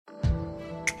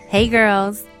Hey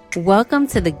girls, welcome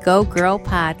to the Go Girl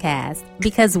podcast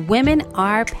because women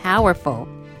are powerful.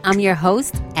 I'm your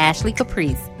host, Ashley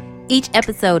Caprice. Each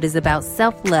episode is about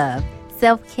self-love,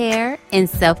 self-care, and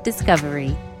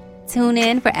self-discovery. Tune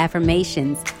in for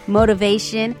affirmations,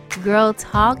 motivation, girl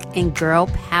talk, and girl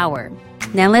power.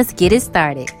 Now let's get it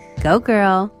started. Go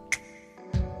girl.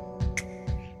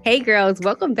 Hey girls,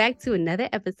 welcome back to another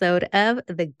episode of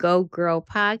the Go Girl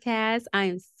podcast. I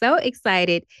am so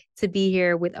excited to be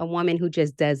here with a woman who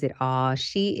just does it all.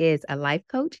 She is a life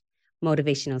coach,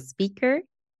 motivational speaker,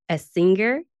 a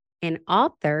singer, and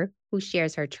author who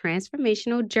shares her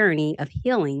transformational journey of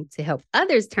healing to help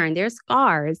others turn their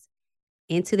scars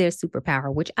into their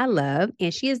superpower, which I love.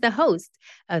 And she is the host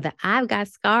of the I've Got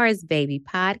Scars Baby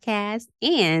podcast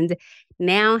and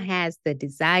now has the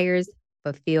Desires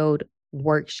Fulfilled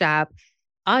workshop.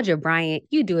 Audra, Bryant,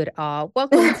 you do it all.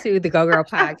 Welcome to the Go Girl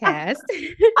podcast.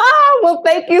 Well,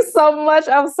 thank you so much.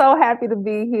 I'm so happy to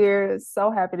be here.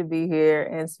 So happy to be here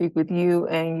and speak with you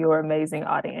and your amazing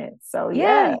audience. So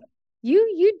yeah.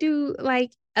 You do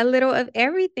like a little of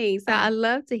everything. So I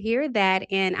love to hear that.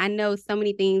 And I know so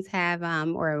many things have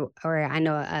or I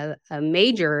know a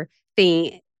major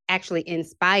thing actually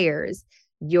inspires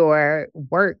your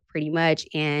work pretty much.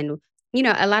 And you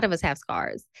know, a lot of us have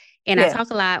scars. And I talk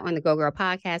a lot on the Go Girl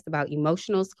podcast about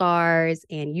emotional scars,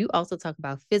 and you also talk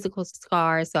about physical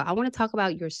scars. So I want to talk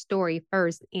about your story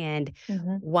first and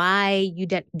why you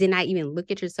did not even look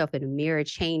at yourself in the mirror,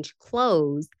 change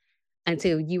clothes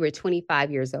until you were 25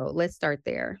 years old. Let's start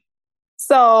there.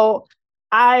 So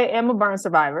I am a burn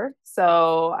survivor.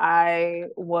 So I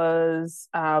was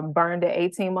burned at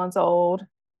 18 months old.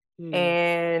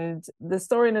 And the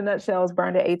story in a nutshell is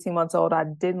burned at 18 months old. I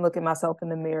didn't look at myself in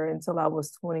the mirror until I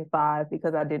was 25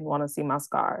 because I didn't want to see my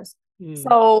scars.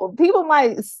 So people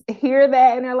might hear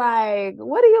that and they're like,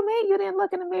 what do you mean you didn't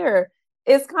look in the mirror?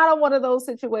 It's kind of one of those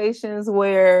situations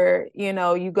where, you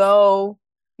know, you get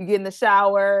in the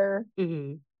shower,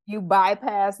 you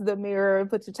bypass the mirror and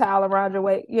put your towel around your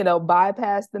waist, you know,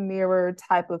 bypass the mirror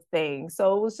type of thing.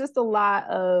 So it was just a lot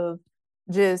of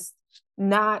just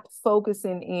not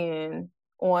focusing in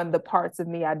on the parts of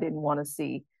me I didn't want to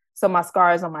see. So my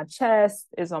scar is on my chest,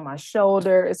 it's on my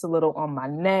shoulder, it's a little on my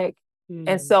neck.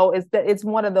 And so it's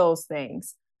one of those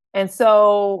things. And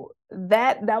so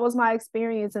that was my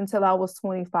experience until I was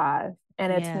 25.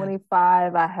 And at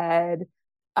 25, I had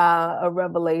a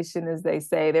revelation, as they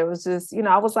say. There was just, you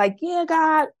know, I was like, yeah,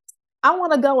 God, I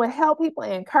want to go and help people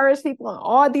and encourage people and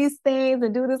all these things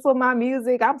and do this with my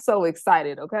music. I'm so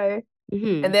excited. Okay.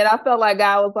 And then I felt like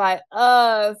God was like,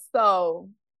 so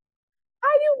how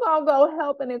you gonna go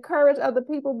help and encourage other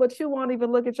people, but you won't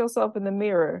even look at yourself in the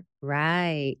mirror?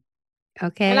 Right.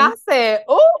 Okay. And I said,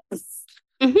 oops.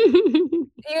 Did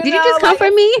you just come for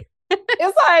me?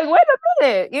 It's like, wait a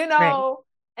minute, you know?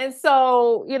 Right. And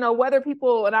so, you know, whether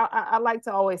people, and I like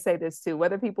to always say this too,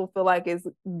 whether people feel like it's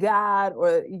God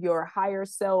or your higher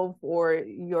self or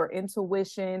your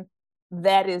intuition,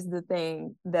 that is the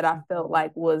thing that I felt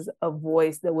like was a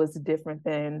voice that was different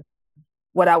than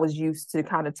what I was used to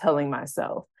kind of telling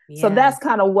myself. So that's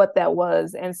kind of what that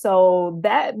was. And so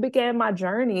that began my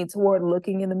journey toward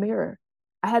looking in the mirror.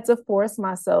 I had to force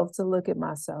myself to look at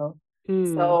myself.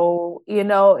 So, you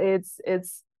know, it's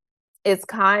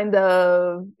kind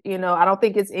of, you know, I don't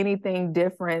think it's anything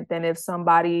different than if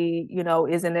somebody, you know,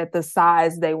 isn't at the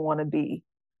size they want to be.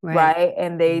 Right.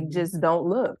 And they just don't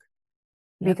look.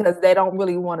 Because they don't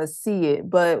really want to see it.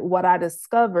 But what I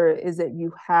discovered is that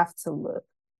you have to look.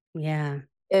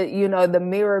 You know, the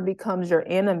mirror becomes your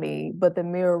enemy, but the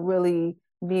mirror really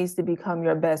needs to become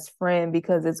your best friend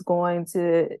because it's going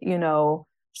to, you know,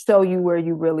 show you where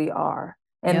you really are.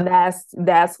 And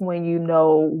that's when you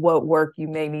know what work you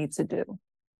may need to do.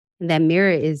 That mirror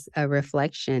is a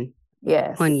reflection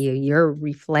on you, your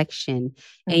reflection.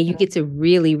 And you get to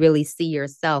really, really see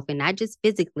yourself. And not just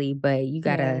physically, but you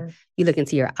look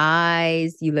into your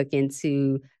eyes, you look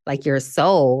into like your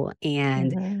soul.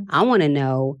 And I want to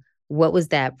know, what was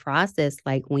that process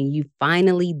like when you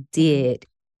finally did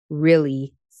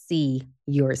really see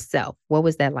yourself? What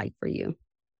was that like for you?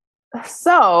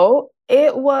 So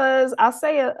it was, I'll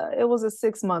say it was a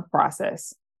 6-month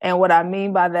process. And what I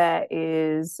mean by that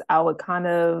is I would kind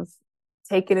of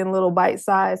take it in little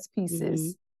bite-sized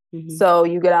pieces. So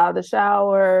you get out of the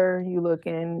shower, you look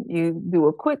in, you do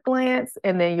a quick glance,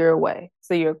 and then you're away.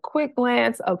 So your quick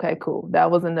glance, okay, cool.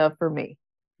 That was enough for me.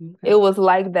 It was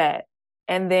like that.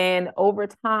 And then over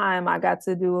time, I got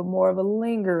to do more of a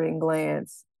lingering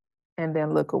glance and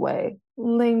then look away.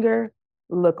 Linger,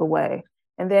 look away.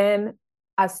 And then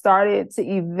I started to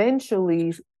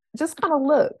eventually just kind of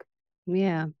look.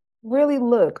 really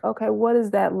look, okay, what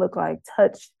does that look like?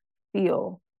 Touch,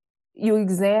 feel. You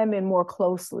examine more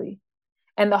closely.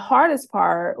 And the hardest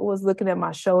part was looking at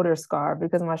my shoulder scar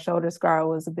because my shoulder scar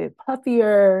was a bit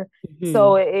puffier.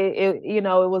 So Mm-hmm.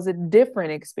 it was a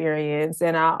different experience.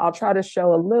 And I'll try to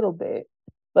show a little bit,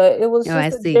 but it was Oh, I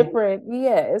just a see. different,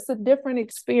 yeah, it's a different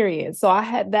experience. So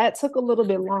that took a little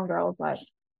bit longer. I was like,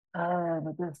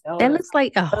 but this That shoulder, looks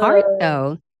like a heart,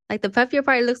 though. Like the puffier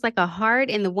part looks like a heart,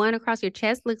 and the one across your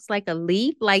chest looks like a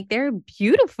leaf. Like they're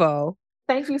beautiful.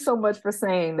 thank you so much for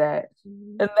saying that.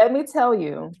 Mhm. And let me tell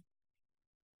you,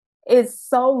 it's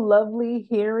so lovely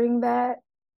hearing that.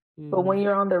 But when Mm,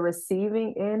 you're on the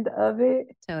receiving end of it,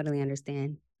 totally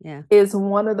understand. Yeah. it's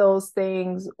one of those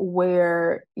things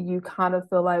where you kind of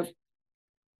feel like,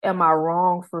 am I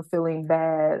wrong for feeling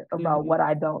bad about Mm-hmm. what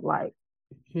I don't like?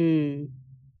 Hmm.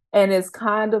 And it's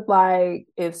kind of like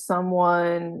if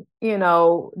someone,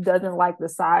 doesn't like the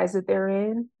size that they're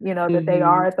in, that they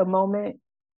are Mm-hmm. at the moment.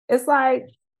 It's like,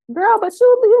 girl, but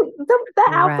that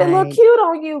outfit look Right. cute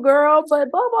on you, girl, but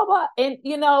blah, blah, blah. And,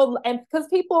 and because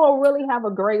people really have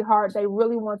a great heart, they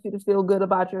really want you to feel good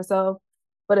about yourself.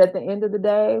 But at the end of the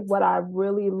day, what I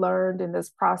really learned in this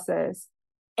process,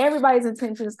 everybody's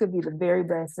intentions could be the very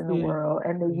best in the world.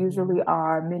 And they Mm-hmm. usually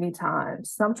are many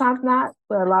times. Sometimes not,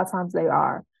 but a lot of times they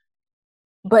are,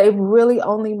 but it really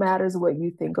only matters what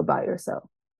you think about yourself.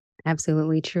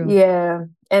 Absolutely true. Yeah.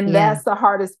 And Yeah. that's the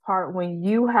hardest part when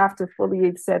you have to fully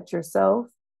accept yourself.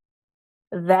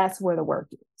 That's where the work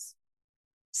is.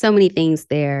 So many things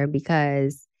there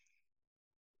because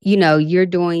you're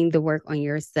doing the work on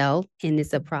yourself and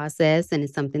it's a process and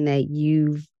it's something that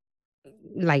you've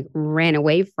like ran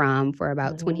away from for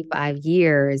about Mm-hmm. 25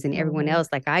 years and everyone Mm-hmm. else,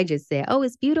 like I just said, oh,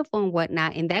 it's beautiful and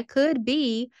whatnot. And that could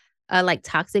be like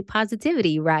toxic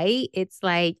positivity, right? It's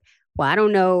like, well, I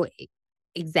don't know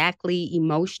exactly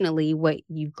emotionally what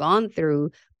you've gone through,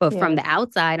 but from Yeah. the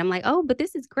outside, I'm like, oh, but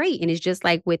this is great. And it's just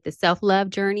like with the self-love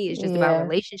journey, it's just about Yeah.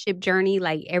 relationship journey.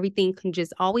 Like everything can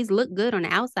just always look good on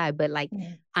the outside. But like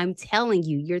I'm telling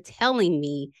you, you're telling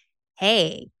me,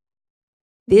 hey,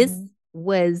 this Mm-hmm.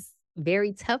 was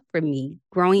very tough for me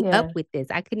growing up Yeah. with this.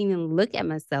 I couldn't even look at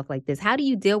myself like this. How do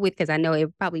you deal with, because I know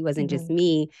it probably wasn't just Mm-hmm.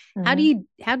 me.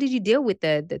 Mm-hmm. How did you deal with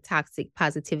the toxic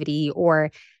positivity,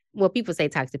 or well, people say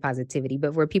toxic positivity,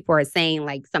 but where people are saying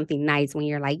like something nice when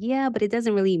you're like, yeah, but it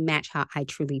doesn't really match how I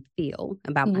truly feel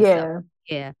about myself.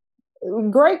 Yeah. Yeah.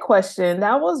 Great question.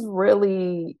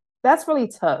 That's really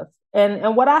tough.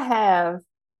 And what I have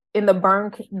in the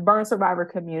burn survivor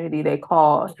community, they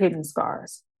call hidden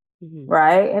scars, Mm-hmm.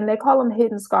 right? And they call them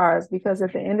hidden scars because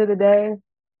at the end of the day,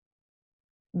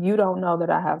 you don't know that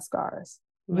I have scars.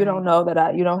 You don't Right. know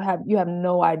that you have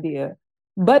no idea.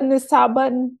 Button this top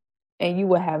button, and you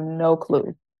will have no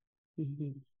clue.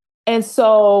 Mm-hmm. And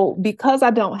so, because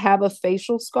I don't have a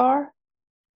facial scar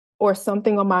or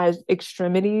something on my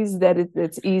extremities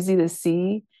it's easy to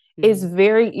see, it's Mm-hmm.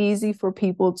 very easy for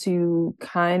people to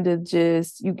kind of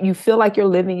just you feel like you're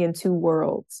living in two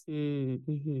worlds.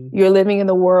 Mm-hmm. You're living in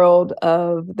the world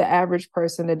of the average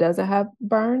person that doesn't have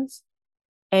burns,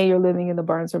 and you're living in the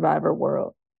burn survivor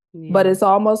world. But Yeah. it's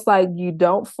almost like you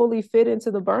don't fully fit into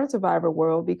the burn survivor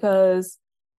world because,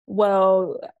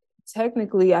 well,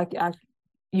 technically,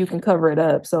 you can cover it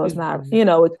up, so it's not,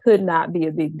 Mm-hmm. it could not be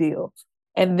a big deal.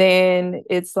 And then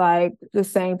it's like the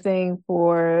same thing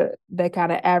for that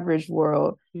kind of average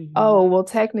world. Mm-hmm. Oh, well,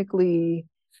 technically,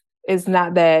 it's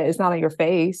not on your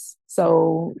face,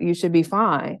 so you should be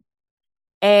fine.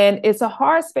 And it's a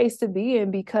hard space to be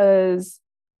in because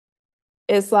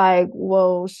it's like,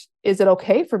 well, is it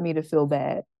okay for me to feel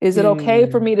bad? Is it okay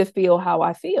for Mm. me to feel how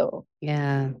I feel?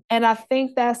 Yeah. And I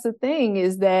think that's the thing,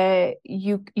 is that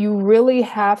you really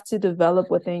have to develop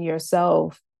within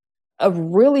yourself a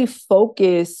really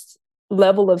focused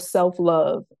level of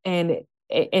self-love and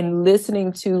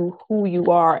listening to who you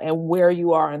are and where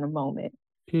you are in the moment.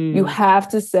 You Mm. have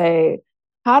to say,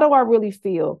 how do I really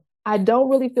feel? I don't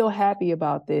really feel happy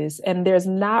about this. And there's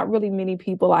not really many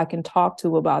people I can talk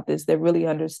to about this that really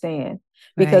understand.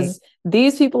 Right. Because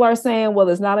these people are saying, well,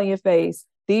 it's not on your face.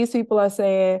 These people are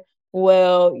saying,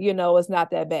 well, it's not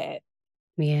that bad.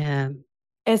 Yeah.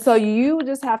 And so you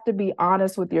just have to be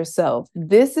honest with yourself.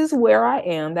 This is where I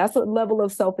am. That's a level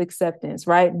of self acceptance,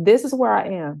 right? This is where I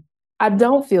am. I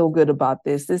don't feel good about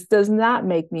this. This does not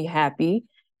make me happy.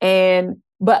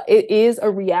 But it is a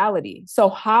reality. So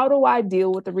how do I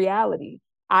deal with the reality?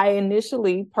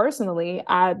 Personally,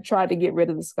 I tried to get rid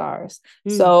of the scars.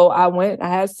 Mm. So I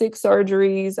had 6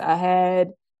 surgeries. I had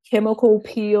chemical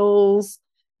peels.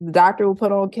 The doctor would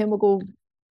put on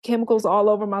chemicals all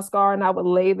over my scar, and I would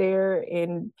lay there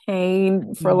in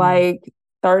pain for Mhm. like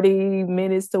 30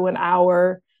 minutes to an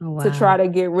hour to try to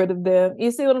get rid of them.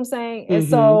 You see what I'm saying? And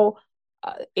so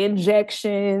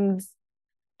injections,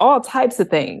 all types of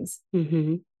things.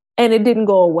 And it didn't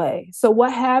go away. So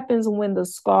what happens when the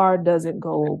scar doesn't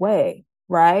go away,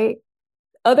 right?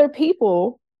 Other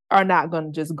people are not going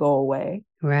to just go away.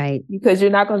 Right. Because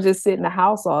you're not going to just sit in the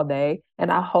house all day.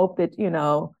 And I hope that, you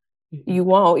know, you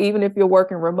won't. Even if you're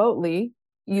working remotely,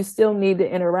 you still need to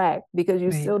interact because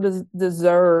you still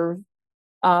deserve,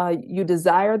 you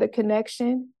desire the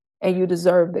connection and you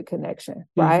deserve the connection,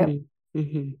 right?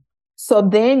 So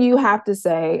then you have to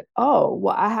say, oh,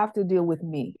 well, I have to deal with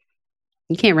me.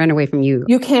 You can't run away from you.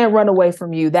 You can't run away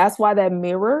from you. That's why that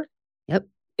mirror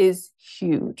is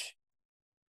huge.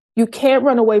 You can't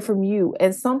run away from you.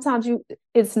 And sometimes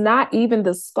it's not even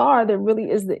the scar that really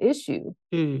is the issue.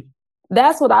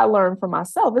 That's what I learned for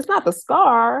myself. It's not the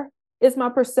scar. It's my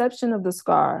perception of the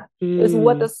scar. It's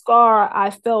what the scar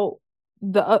I felt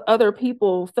the other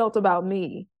people felt about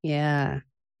me. Yeah.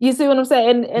 You see what I'm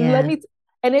saying? And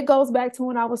and it goes back to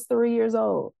when I was 3 years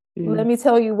old. Let me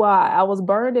tell you why. I was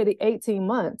burned at 18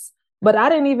 months, but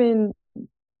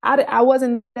I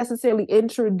wasn't necessarily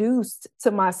introduced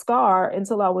to my scar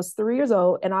until I was 3 years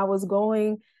old, and I was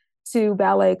going to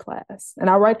ballet class. And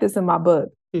I write this in my book.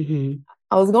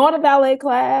 I was going to ballet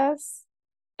class,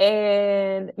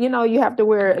 and you know, you have to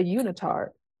wear a unitard.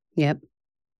 Yep.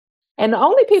 And the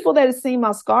only people that had seen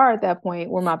my scar at that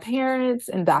point were my parents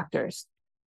and doctors.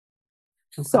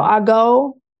 So I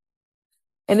go,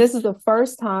 and this is the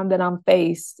first time that I'm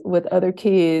faced with other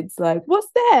kids like, what's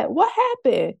that? What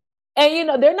happened? And you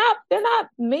know, they're not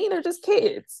mean, they're just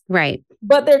kids. Right.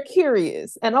 But they're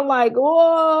curious. And I'm like,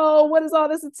 whoa, what is all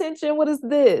this attention? What is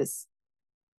this?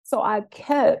 So I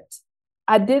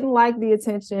didn't like the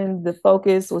attention. The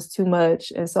focus was too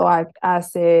much. And so I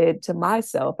said to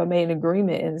myself, I made an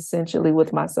agreement essentially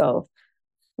with myself,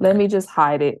 let me just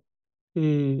hide it.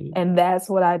 And that's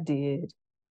what I did.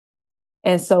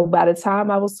 And so by the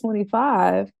time I was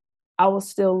 25, I was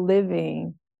still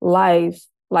living life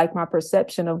like my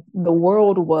perception of the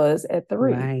world was at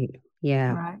 3. Right.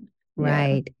 Yeah.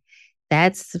 Right.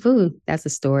 That's a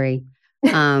story.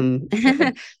 You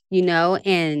know,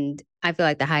 and I feel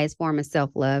like the highest form of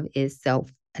self-love is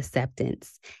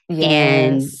self-acceptance.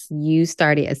 And you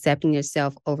started accepting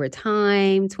yourself over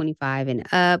time, 25 and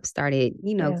up, started,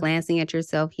 you know, glancing at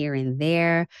yourself here and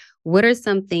there. What are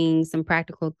some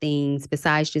practical things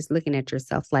besides just looking at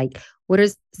yourself? Like, what are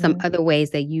some other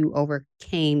ways that you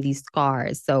overcame these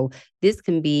scars? So this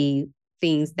can be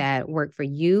things that work for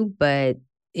you, but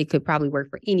it could probably work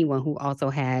for anyone who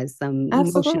also has some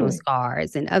emotional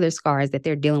scars and other scars that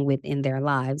they're dealing with in their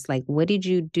lives. Like, what did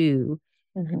you do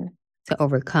to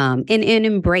overcome and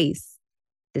embrace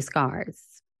the scars?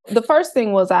 The first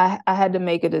thing was I had to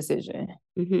make a decision.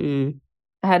 I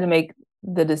had to make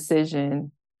the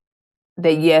decision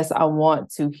that, yes, I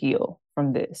want to heal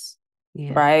from this,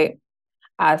 right?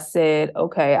 I said,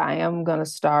 okay, I am going to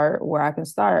start where I can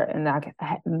start. And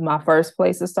my first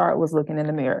place to start was looking in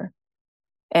the mirror.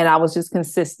 And I was just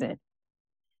consistent.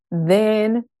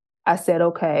 Then I said,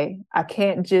 okay, I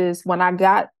can't just, when I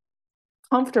got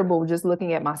comfortable just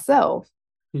looking at myself,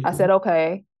 I said,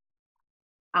 okay,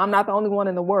 I'm not the only one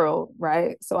in the world,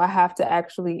 right? So I have to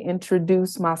actually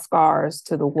introduce my scars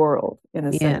to the world in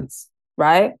a sense,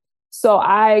 right? So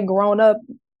I grown up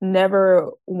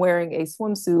never wearing a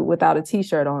swimsuit without a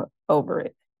t-shirt on over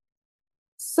it.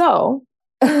 So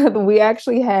we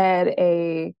actually had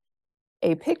a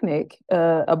picnic,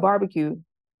 a barbecue,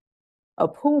 a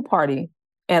pool party,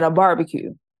 and a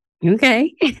barbecue.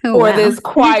 Okay. For this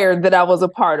choir that I was a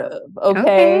part of.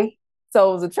 Okay.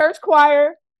 So it was a church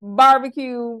choir,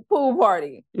 barbecue, pool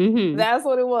party. That's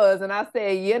what it was. And I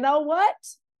said, you know what?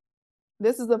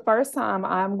 This is the first time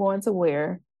I'm going to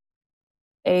wear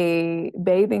a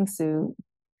bathing suit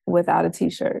without a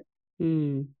t-shirt.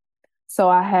 So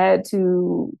I had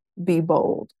to be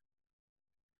bold.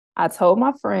 I told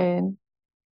my friend,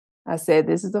 I said,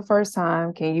 this is the first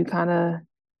time. Can you kind of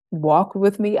walk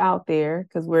with me out there?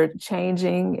 Because we're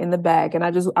changing in the back. And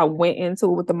I went into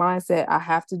it with the mindset, I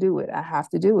have to do it. I have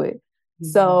to do it.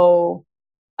 So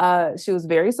she was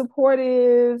very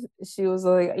supportive. She was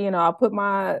like, you know,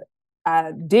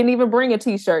 I didn't even bring a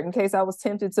t-shirt in case I was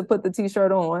tempted to put the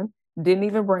t-shirt on. Didn't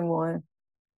even bring one.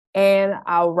 And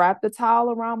I wrapped the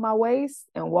towel around my waist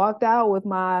and walked out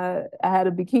I had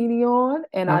a bikini on,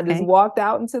 and I just walked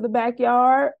out into the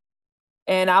backyard,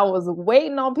 and I was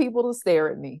waiting on people to stare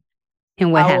at me.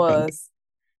 And what happened?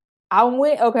 I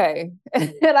went, okay.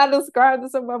 And I described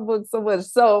this in my book so much.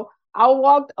 So I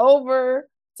walked over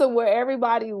to where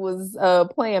everybody was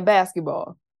playing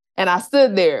basketball, and I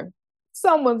stood there.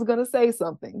 someone's going to say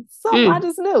something. I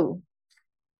just knew.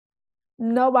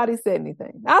 Nobody said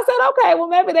anything. I said, okay, well,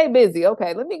 maybe they busy.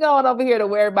 Okay, let me go on over here to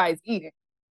where everybody's eating.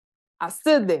 I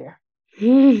stood there. I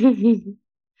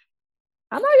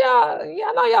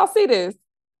know y'all see this.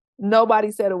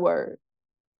 Nobody said a word.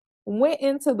 Went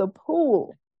into the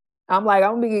pool. I'm like,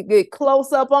 I'm going to get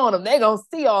close up on them. They're going to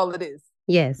see all of this.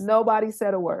 Yes. Nobody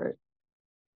said a word.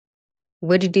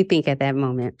 What did you think at that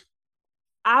moment?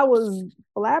 I was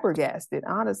flabbergasted,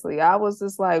 honestly. I was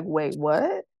just like, wait,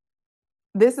 what?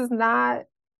 This is not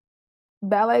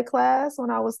ballet class when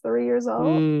I was 3 years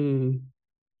old.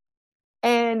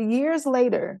 And years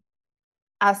later,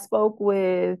 I spoke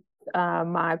with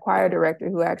my choir director,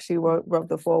 who actually wrote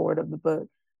the foreword of the book.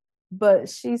 But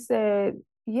she said,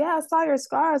 yeah, I saw your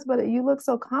scars, but you look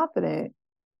so confident.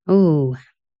 Ooh.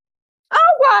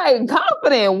 I'm like,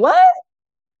 confident? What?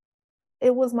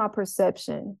 It was my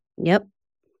perception. Yep.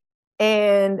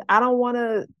 And I don't want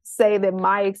to say that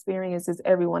my experience is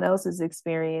everyone else's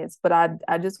experience, but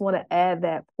I just want to add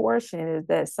that portion is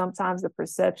that sometimes the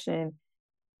perception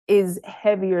is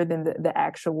heavier than the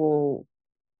actual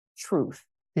truth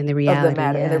and the reality of the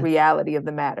matter and the reality of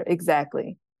the matter.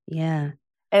 Exactly. Yeah.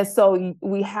 And so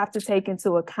we have to take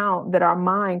into account that our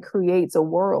mind creates a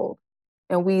world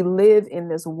and we live in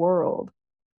this world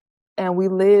and we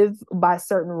live by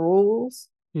certain rules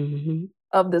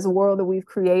of this world that we've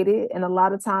created. And a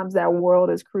lot of times that world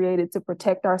is created to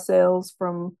protect ourselves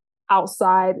from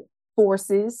outside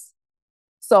forces.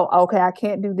 So, okay, I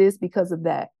can't do this because of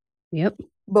that. Yep.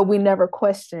 But we never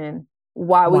question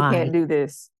why we can't do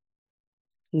this.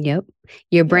 Yep.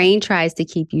 Your brain tries to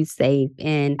keep you safe.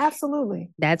 And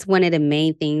absolutely, that's one of the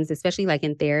main things, especially like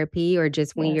in therapy or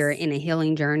just when you're in a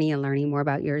healing journey and learning more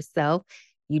about yourself.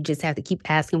 You just have to keep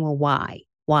asking, well, why?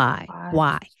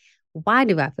 Why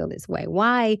do I feel this way?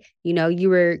 Why, you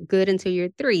were good until you're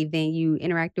 3. Then you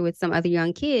interacted with some other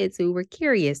young kids who were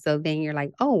curious. So then you're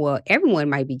like, oh, well, everyone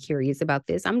might be curious about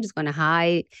this. I'm just going to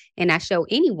hide and not show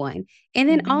anyone. And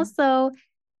then also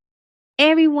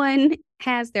everyone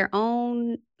has their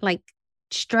own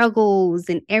struggles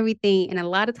and everything. And a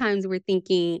lot of times we're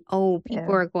thinking, oh,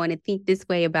 people are going to think this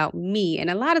way about me. And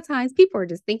a lot of times people are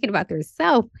just thinking about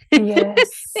themselves. Yes.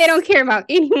 They don't care about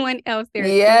anyone else. They're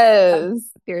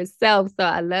themselves. So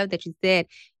I love that you said,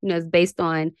 it's based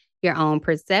on your own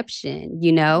perception,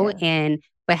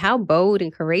 but how bold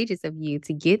and courageous of you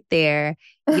to get there,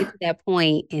 get to that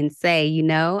point and say,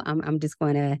 I'm just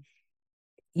going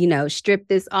to, strip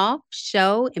this off,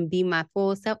 show and be my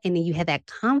full self. And then you have that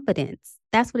confidence.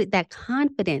 That's what that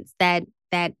confidence, that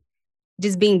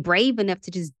just being brave enough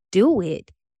to just do it.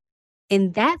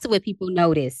 And that's what people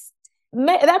notice.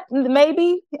 That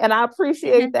maybe, and I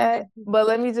appreciate that. But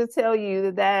let me just tell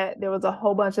you that there was a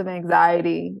whole bunch of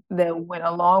anxiety that went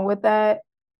along with that.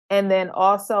 And then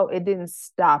also it didn't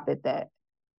stop at that.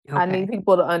 Okay. I need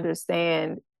people to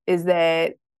understand is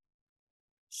that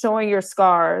showing your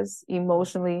scars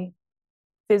emotionally,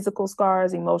 physical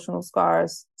scars, emotional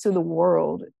scars to the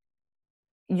world,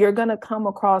 you're going to come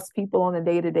across people on a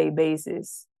day-to-day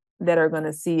basis that are going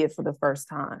to see it for the first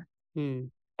time. And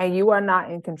you are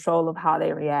not in control of how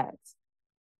they react.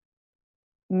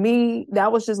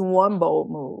 That was just one bold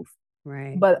move.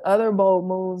 Right. But other bold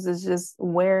moves is just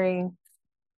wearing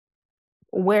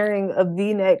a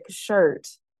V-neck shirt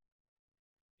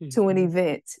to an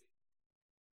event.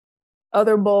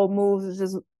 Other bold moves is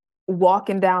just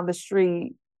walking down the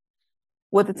street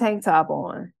with a tank top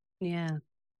on. Yeah.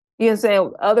 You know what I'm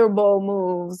saying? Other bold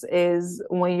moves is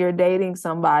when you're dating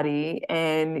somebody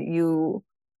and you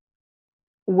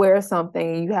wear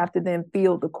something, you have to then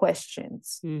field the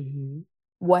questions.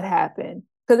 What happened?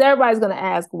 Because everybody's going to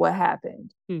ask what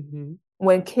happened.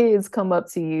 When kids come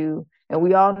up to you, and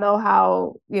we all know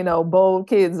how, bold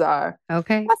kids are.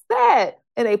 Okay. What's that?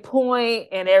 And they point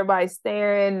and everybody's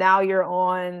staring. Now you're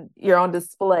on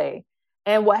display.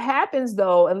 And what happens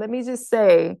though, and let me just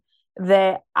say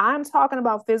that I'm talking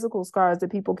about physical scars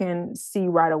that people can see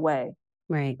right away.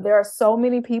 Right. There are so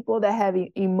many people that have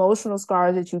emotional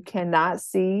scars that you cannot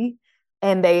see.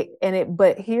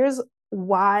 But here's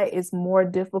why it's more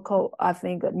difficult, I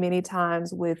think, many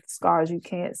times with scars you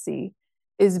can't see,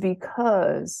 is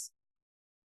because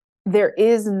there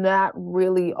is not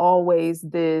really always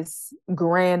this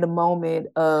grand moment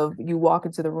of you walk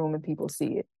into the room and people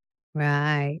see it.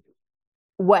 Right.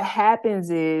 What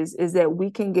happens is that we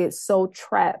can get so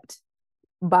trapped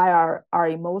by our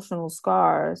emotional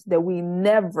scars that we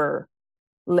never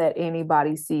let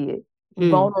anybody see it.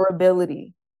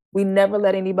 Vulnerability. We never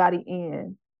let anybody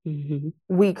in.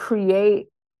 We create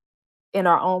in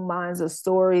our own minds a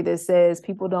story that says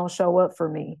people don't show up for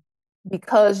me.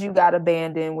 because you got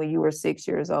abandoned when you were 6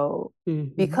 years old,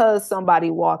 because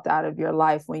somebody walked out of your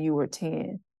life when you were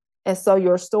 10. And so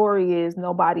your story is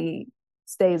nobody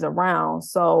stays around.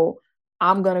 So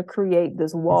I'm going to create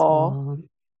this wall.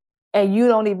 And you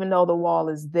don't even know the wall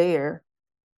is there.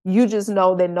 You just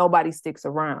know that nobody sticks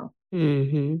around.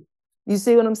 You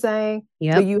see what I'm saying?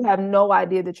 Yep. But you have no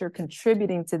idea that you're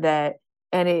contributing to that,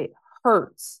 and it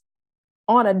hurts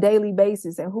on a daily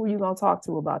basis. And who are you going to talk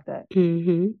to about that?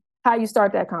 How you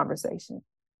start that conversation?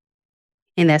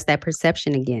 And that's that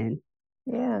perception again.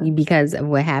 Yeah. Because of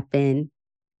what happened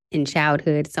in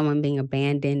childhood, someone being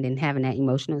abandoned and having that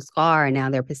emotional scar, and now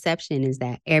their perception is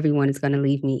that everyone is going to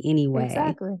leave me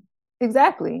anyway.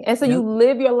 Exactly. And so you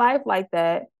live your life like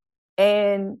that,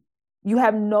 and you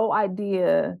have no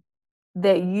idea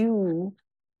that you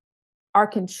are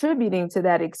contributing to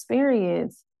that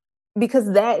experience,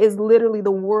 because that is literally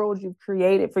the world you've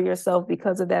created for yourself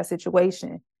because of that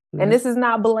situation. And this is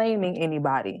not blaming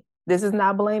anybody.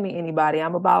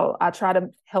 I try to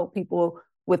help people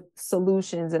with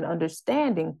solutions and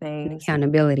understanding things.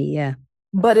 Accountability, yeah.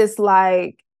 But it's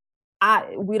like,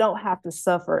 we don't have to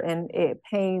suffer, and it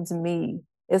pains me.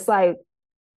 It's like,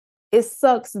 it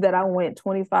sucks that I went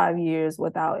 25 years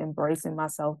without embracing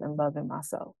myself and loving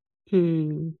myself.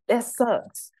 That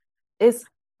sucks. It's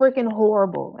freaking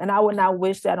horrible. And I would not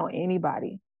wish that on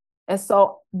anybody. And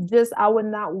so I would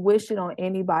not wish it on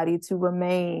anybody to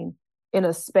remain in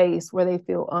a space where they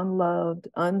feel unloved,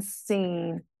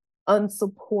 unseen,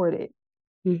 unsupported.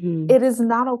 It is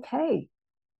not okay.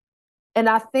 And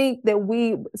I think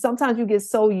that sometimes you get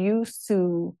so used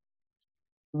to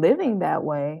living that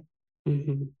way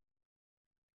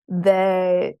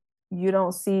that you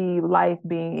don't see life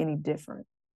being any different.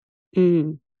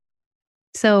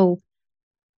 So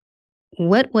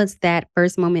what was that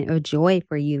first moment of joy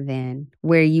for you then,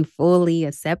 where you fully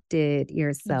accepted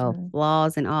yourself,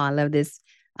 flaws and all? I love this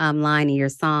line in your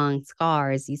song,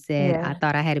 Scars. You said, I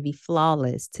thought I had to be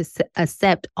flawless to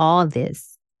accept all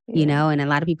this, you know, and a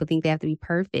lot of people think they have to be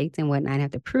perfect and whatnot,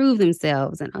 have to prove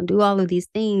themselves and do all of these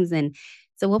things. And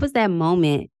so what was that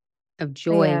moment of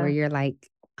joy where you're like,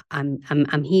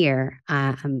 I'm here.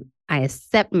 I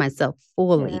accept myself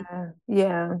fully.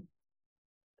 Yeah.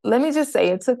 Let me just say,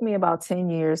 it took me about 10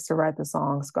 years to write the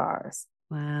song Scars.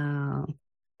 Wow.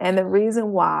 And the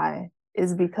reason why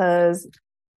is because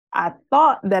I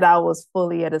thought that I was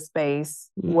fully at a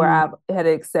space where I had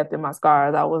accepted my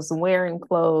scars. I was wearing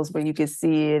clothes where you could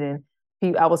see it,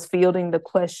 and I was fielding the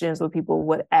questions where people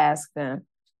would ask them.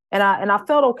 And I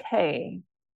felt okay.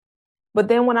 But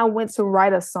then when I went to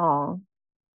write a song,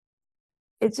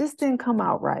 it just didn't come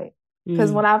out right.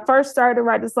 Because when I first started to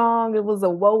write the song, it was a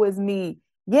woe is me.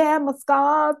 Yeah, my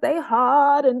scars, they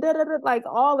hard, and like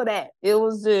all of that. It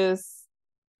was just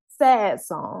sad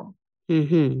song.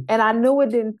 And I knew it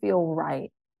didn't feel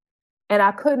right. And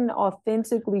I couldn't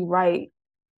authentically write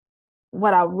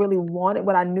what I really wanted,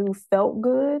 what I knew felt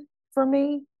good for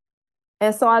me.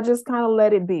 And so I just kind of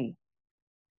let it be.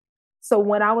 So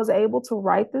when I was able to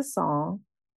write this song,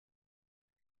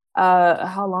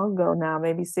 how long ago now?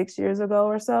 Maybe 6 years ago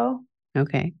or so.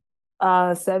 Okay.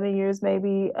 7 years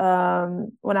maybe.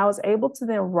 When I was able to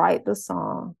then write the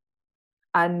song,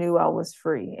 I knew I was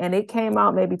free. And it came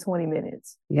out maybe 20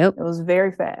 minutes. Yep. It was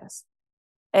very fast.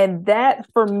 And that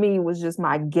for me was just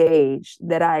my gauge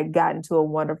that I had gotten to a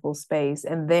wonderful space.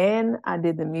 And then I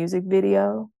did the music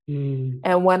video.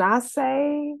 And when I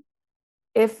say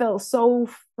it felt so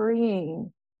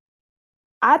freeing,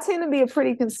 I tend to be a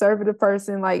pretty conservative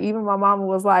person. Like even my mama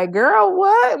was like, girl,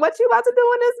 what you about to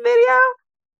do in this video?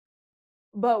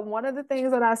 But one of the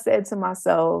things that I said to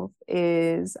myself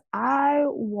is I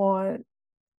want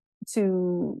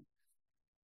to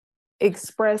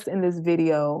express in this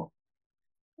video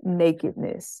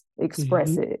nakedness,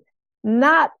 express it,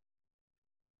 not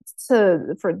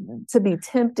to be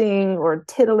tempting or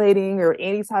titillating or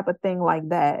any type of thing like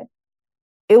that.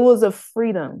 It was a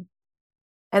freedom.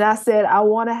 And I said, I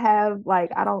want to have like,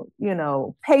 I don't,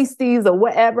 pasties or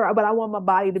whatever, but I want my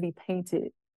body to be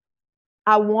painted.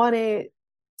 I wanted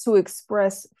to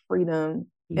express freedom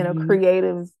in a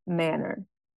creative manner.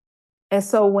 And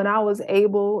so when I was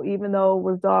able, even though it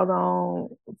was doggone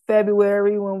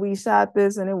February when we shot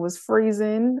this and it was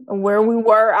freezing where we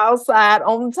were outside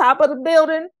on top of the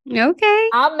building. Okay.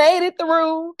 I made it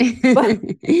through.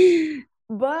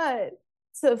 But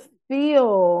to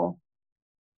feel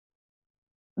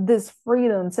this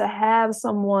freedom, to have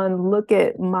someone look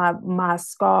at my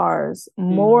scars,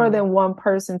 more than one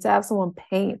person, to have someone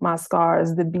paint my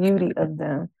scars, the beauty of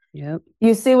them. Yep.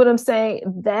 You see what I'm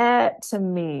saying? That to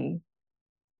me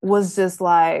was just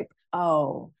like,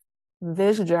 oh,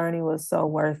 this journey was so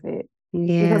worth it.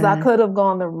 Yeah. Because I could have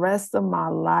gone the rest of my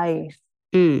life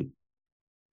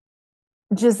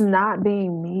just not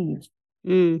being me.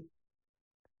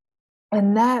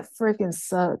 And that freaking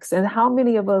sucks. And how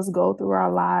many of us go through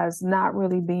our lives not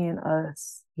really being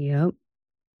us? Yep.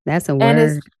 That's a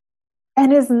word.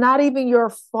 And it's not even your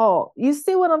fault. You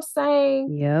see what I'm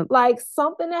saying? Yep. Like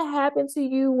something that happened to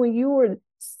you when you were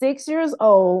 6 years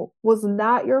old was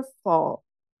not your fault.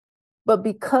 But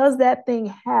because that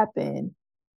thing happened,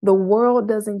 the world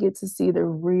doesn't get to see the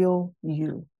real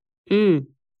you.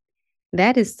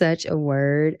 That is such a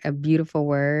word, a beautiful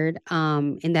word.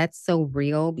 And that's so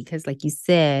real because like you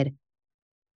said,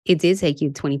 it did take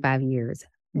you 25 years,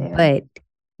 but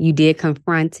you did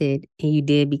confront it and you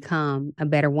did become a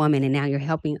better woman. And now you're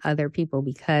helping other people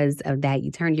because of that. You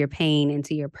turned your pain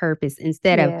into your purpose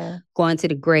instead of going to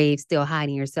the grave, still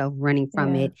hiding yourself, running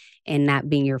from it and not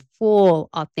being your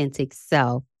full authentic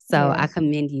self. So I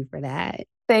commend you for that.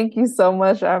 Thank you so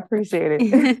much. I appreciate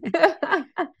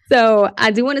it. So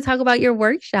I do want to talk about your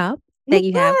workshop that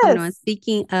you have coming on.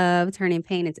 Speaking of turning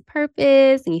pain into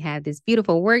purpose, and you have this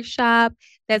beautiful workshop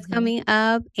that's coming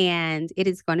up, and it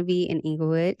is going to be in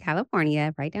Inglewood,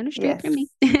 California, right down the street from me.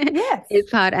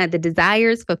 It's called the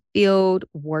Desires Fulfilled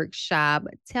Workshop.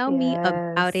 Tell me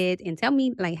about it, and tell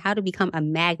me like how to become a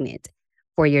magnet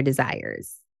for your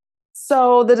desires.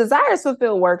 So the Desires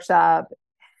Fulfilled Workshop,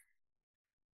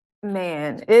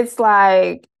 man, it's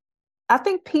like I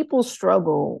think people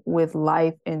struggle with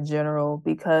life in general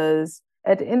because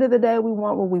at the end of the day, we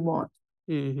want what we want.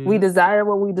 We desire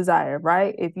what we desire,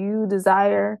 right? If you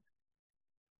desire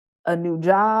a new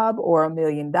job or $1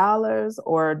 million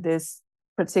or this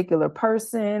particular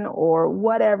person or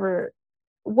whatever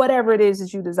it is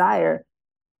that you desire,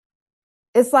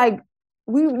 it's like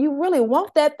you really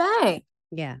want that thing.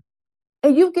 Yeah.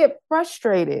 And you get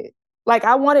frustrated. Like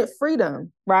I wanted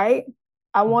freedom, right?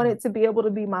 I wanted to be able to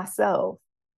be myself.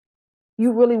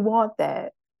 You really want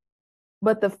that.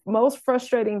 But the most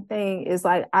frustrating thing is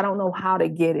like, I don't know how to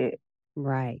get it.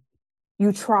 Right.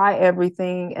 You try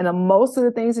everything. And most of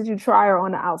the things that you try are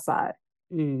on the outside.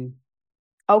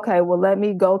 Okay, well, let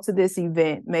me go to this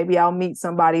event. Maybe I'll meet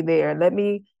somebody there. Let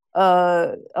me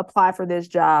apply for this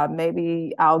job.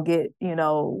 Maybe I'll get,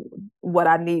 what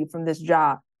I need from this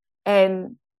job.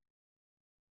 And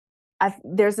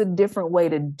there's a different way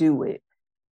to do it.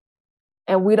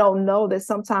 And we don't know that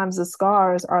sometimes the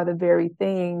scars are the very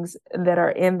things that are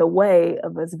in the way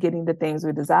of us getting the things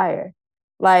we desire.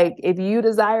 Like if you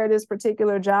desire this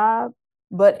particular job,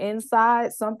 but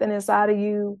something inside of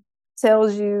you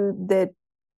tells you that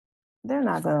they're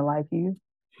not going to like you.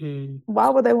 Why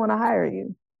would they want to hire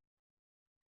you?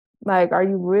 Like, are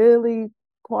you really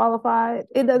qualified?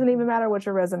 It doesn't even matter what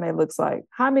your resume looks like.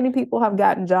 How many people have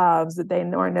gotten jobs that they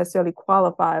aren't necessarily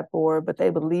qualified for, but they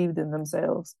believed in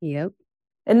themselves? Yep.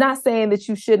 And not saying that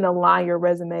you shouldn't align your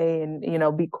resume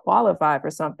and, be qualified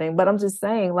for something, but I'm just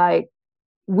saying like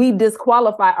we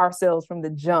disqualify ourselves from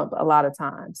the jump a lot of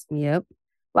times. Yep.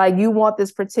 Like you want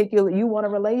a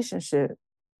relationship,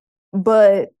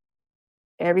 but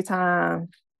every time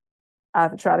I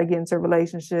try to get into a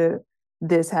relationship,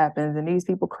 this happens and these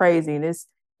people crazy and it's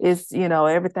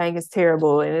everything is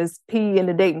terrible and it's pee in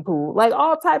the dating pool, like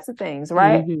all types of things,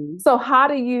 right? So how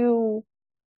do you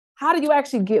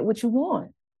actually get what you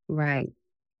want? Right.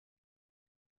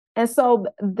 And so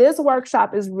this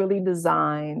workshop is really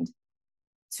designed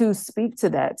to speak to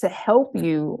that, to help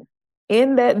you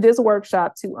in this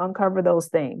workshop to uncover those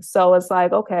things. So it's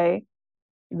like, okay,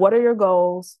 what are your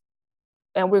goals?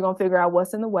 And we're going to figure out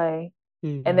what's in the way.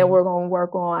 And then we're going to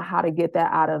work on how to get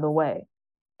that out of the way.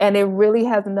 And it really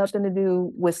has nothing to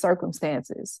do with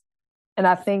circumstances. And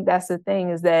I think that's the thing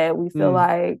is that we feel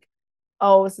like,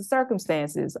 oh, it's the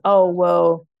circumstances. Oh,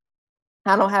 well,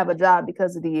 I don't have a job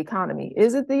because of the economy.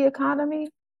 Is it the economy?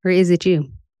 Or is it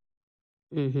you?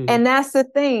 And that's the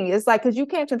thing. It's like, because you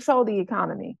can't control the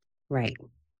economy. Right.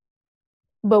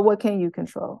 But what can you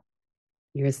control?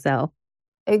 Yourself.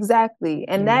 Exactly.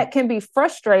 And that can be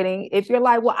frustrating if you're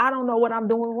like, well, I don't know what I'm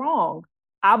doing wrong.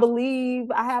 I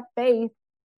believe, I have faith.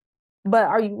 But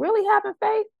are you really having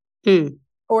faith?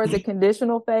 Or is it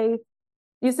conditional faith?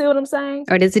 You see what I'm saying?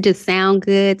 Or does it just sound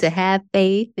good to have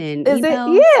faith? And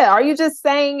are you just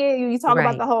saying it? You talk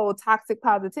about the whole toxic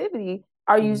positivity.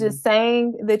 Are you just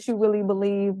saying that you really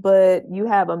believe, but you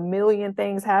have a million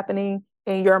things happening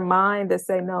in your mind that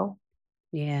say no?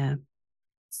 Yeah.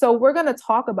 So we're going to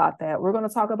talk about that. We're going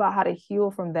to talk about how to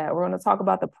heal from that. We're going to talk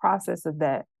about the process of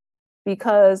that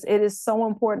because it is so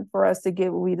important for us to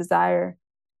get what we desire.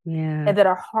 Yeah. And that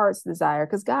our hearts desire,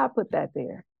 because God put that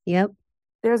there. Yep.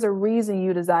 there's a reason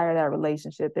you desire that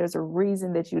relationship. There's a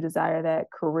reason that you desire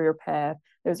that career path.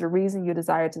 There's a reason you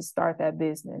desire to start that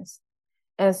business.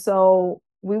 And so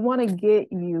we want to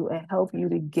get you and help you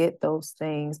to get those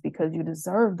things because you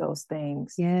deserve those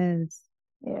things. Yes.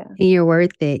 Yeah. And you're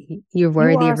worth it. You're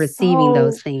worthy of receiving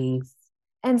those things.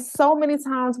 And so many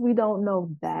times we don't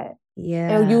know that.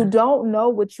 Yeah. And you don't know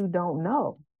what you don't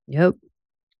know. Yep.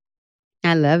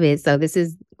 I love it. So this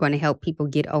is going to help people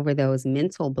get over those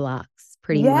mental blocks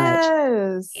pretty much.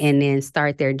 And then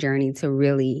start their journey to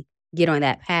really get on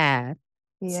that path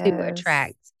to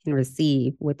attract and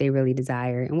receive what they really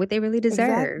desire and what they really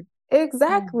deserve.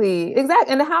 Exactly.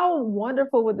 And how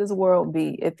wonderful would this world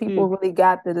be if people really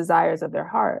got the desires of their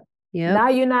heart? Yep. Now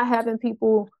you're not having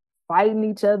people fighting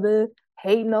each other,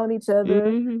 hating on each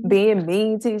other, being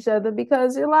mean to each other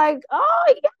because you're like, oh,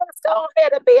 yes, go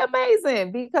ahead and be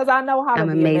amazing because I know how to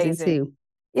be amazing too.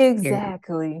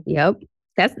 Exactly. Yep.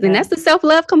 And that's the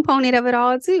self-love component of it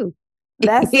all too.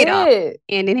 That's it. All,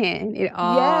 hand in hand. It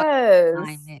all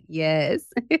alignment. Yes.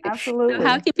 Absolutely. So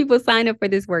how can people sign up for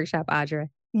this workshop, Audra?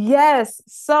 Yes.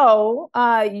 So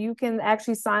you can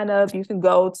actually sign up. You can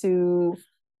go to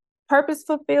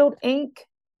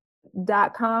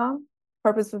purposefulfilledinc.com,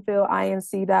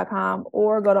 purposefulfilledinc.com,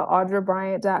 or go to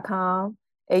audrabryant.com,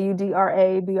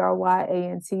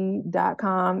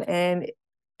 audrabryant.com, and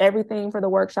everything for the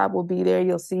workshop will be there.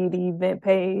 You'll see the event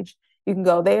page. You can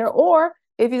go there, or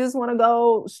if you just want to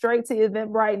go straight to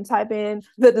Eventbrite and type in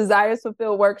the Desires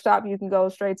Fulfilled workshop, you can go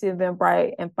straight to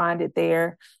Eventbrite and find it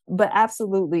there. But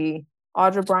absolutely,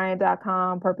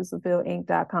 audrabryant.com,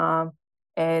 purposefulfilledinc.com,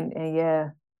 and yeah.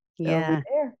 There.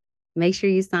 Make sure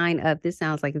you sign up. This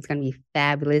sounds like it's going to be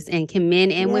fabulous. And can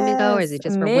men and women go, or is it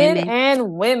just for women? Men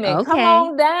and women. Okay. Come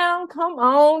on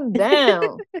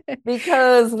down.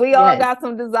 Because we all got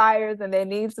some desires and they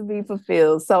need to be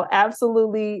fulfilled. So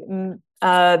absolutely,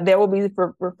 there will be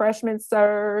refreshments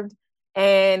served.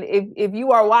 And if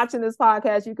you are watching this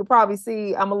podcast, you could probably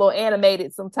see I'm a little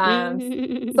animated sometimes.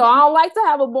 So I don't like to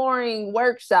have a boring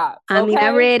workshop. Okay? I mean,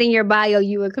 I read in your bio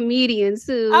you a comedian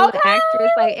too,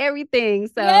 actress, like everything.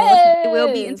 So you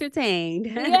will be entertained.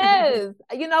 Yes.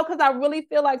 Because I really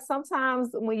feel like sometimes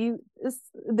when it's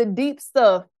the deep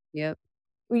stuff. Yep.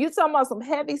 When you're talking about some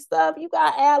heavy stuff, you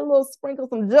got to add a little sprinkle,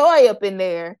 some joy up in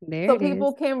there. So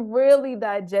people can really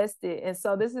digest it. And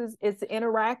so it's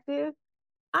interactive.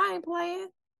 I ain't playing.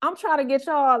 I'm trying to get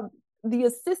y'all the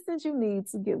assistance you need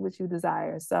to get what you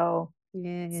desire. So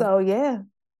yeah.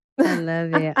 I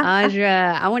love it.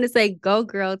 Audra, I want to say go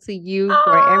girl to you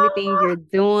for everything you're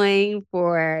doing,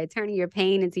 for turning your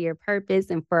pain into your purpose,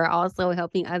 and for also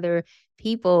helping other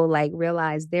people like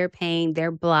realize their pain,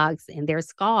 their blocks, and their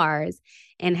scars,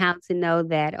 and how to know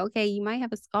that, okay, you might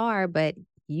have a scar, but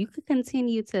you could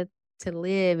continue to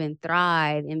live and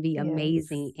thrive and be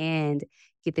amazing and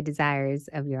get the desires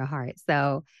of your heart.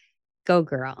 So go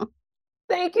girl.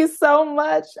 Thank you so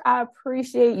much. I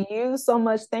appreciate you so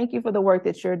much. Thank you for the work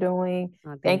that you're doing.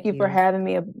 Thank you for having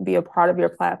me be a part of your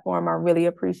platform. I really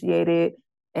appreciate it.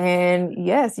 And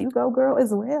yes, you go girl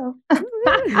as well.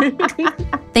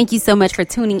 Thank you so much for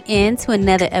tuning in to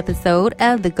another episode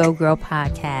of the Go Girl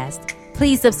Podcast.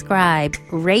 Please subscribe,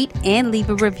 rate, and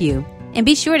leave a review. And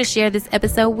be sure to share this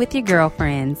episode with your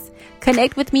girlfriends.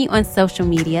 Connect with me on social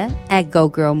media at Go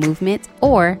Girl Movement,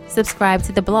 or subscribe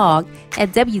to the blog at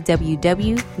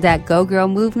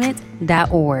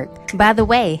www.gogirlmovement.org. By the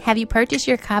way, have you purchased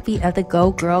your copy of the Go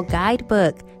Girl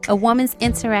Guidebook, a woman's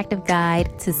interactive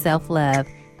guide to self-love?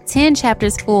 10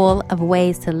 chapters full of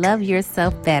ways to love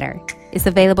yourself better. It's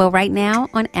available right now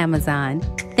on Amazon.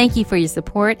 Thank you for your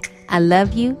support. I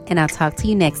love you, and I'll talk to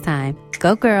you next time.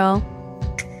 Go Girl.